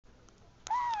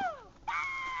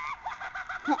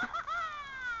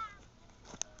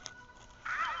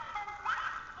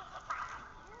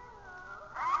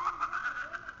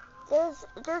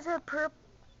There's a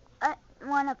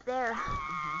one up there.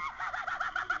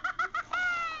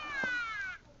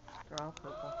 They're all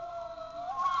purple.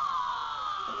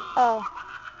 Oh.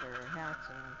 Their hats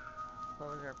and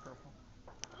clothes are purple.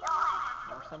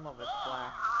 Or some of it's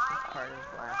black. This part is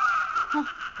black.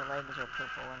 The legs are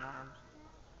purple and arms.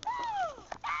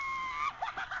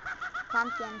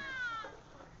 Pumpkin.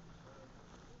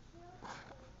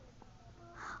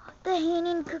 The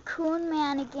hanging cocoon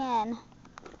man again.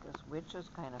 This witch is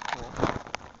kind of cool.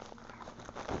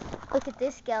 Look at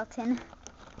this skeleton.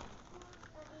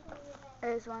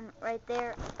 There's one right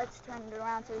there. Let's turn it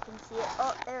around so we can see it.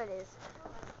 Oh, there it is.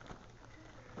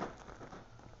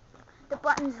 The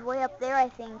button's way up there, I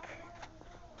think.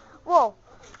 Whoa,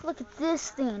 look at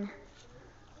this thing.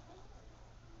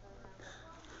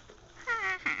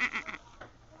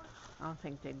 I don't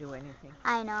think they do anything.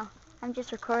 I know. I'm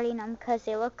just recording them because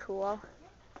they look cool.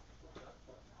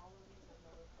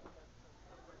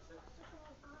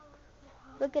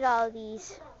 Look at all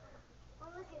these.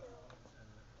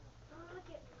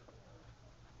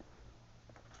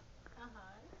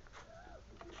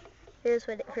 Here's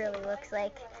what it really looks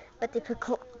like, but they put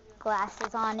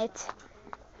glasses on it.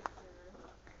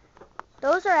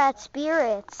 Those are at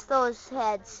Spirits, those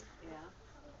heads.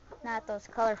 Not those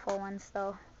colorful ones,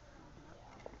 though.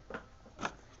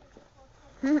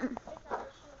 Party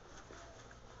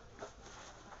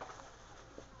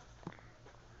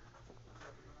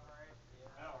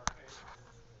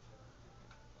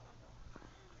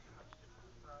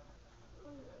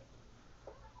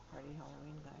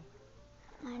Halloween guy.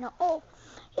 I know. Oh,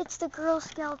 it's the girl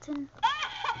skeleton.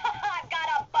 I've got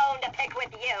a bone to pick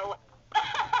with you.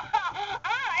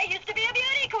 I used to be a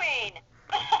beauty queen.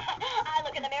 I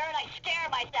look in the mirror and I scare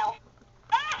myself.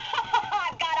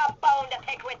 I've got a bone to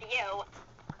pick with you.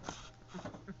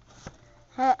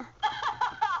 I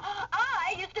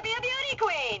used to be a beauty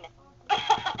queen.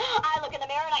 I look in the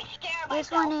mirror and I scare myself.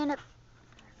 This one ain't a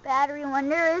battery one.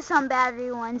 There is some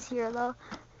battery ones here, though.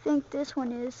 I think this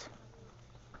one is.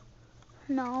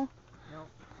 No.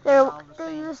 Nope.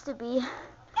 There used to be.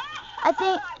 I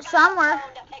think some were.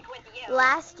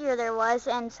 Last year there was,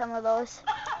 and some of those.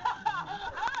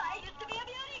 I used to be a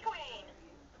beauty queen.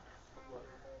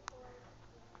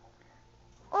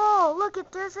 Oh,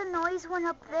 look, there's a noise one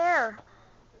up there.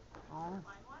 Oh.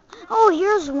 Oh,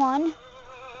 here's one.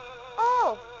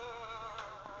 Oh,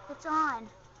 it's on.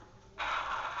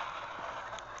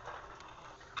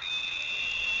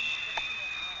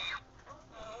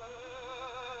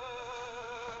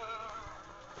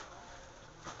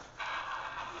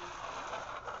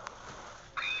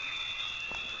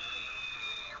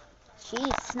 Jeez,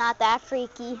 it's not that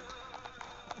freaky.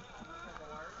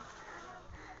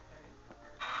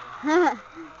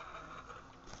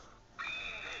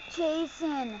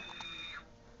 Jason.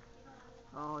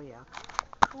 Oh, yeah.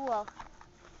 Cool.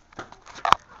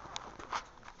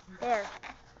 There.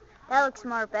 That looks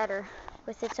more better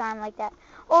with its arm like that.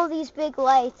 Oh, these big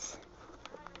lights.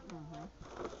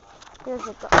 Here's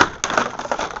a go.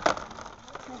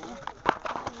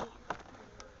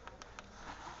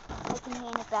 I can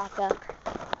hang it back up.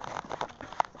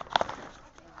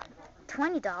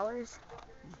 $20.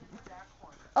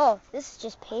 Oh, this is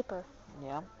just paper.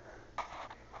 Yeah.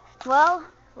 Well,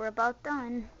 we're about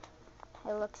done.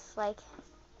 It looks like.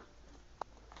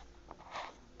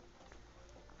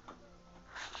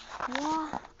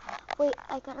 Yeah. Wait,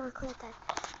 I gotta record that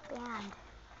band.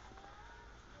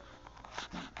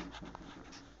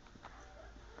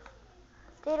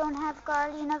 They don't have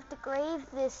Guardian of the Grave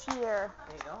this year.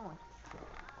 They don't.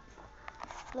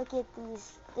 Look at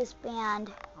this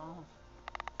band. Oh.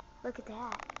 Look at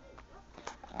that.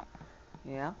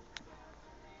 Yeah.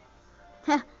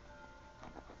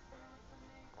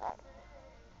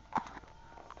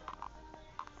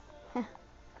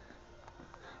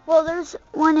 Well, there's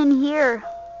one in here.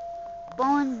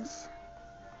 Bones.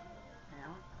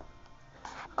 Yeah.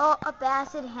 Oh, a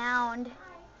Basset Hound.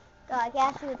 Oh, I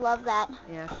guess you would love that.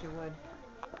 Yeah, she would.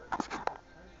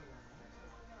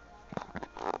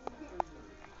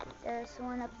 There's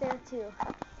one up there, too.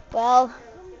 Well,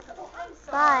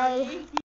 bye.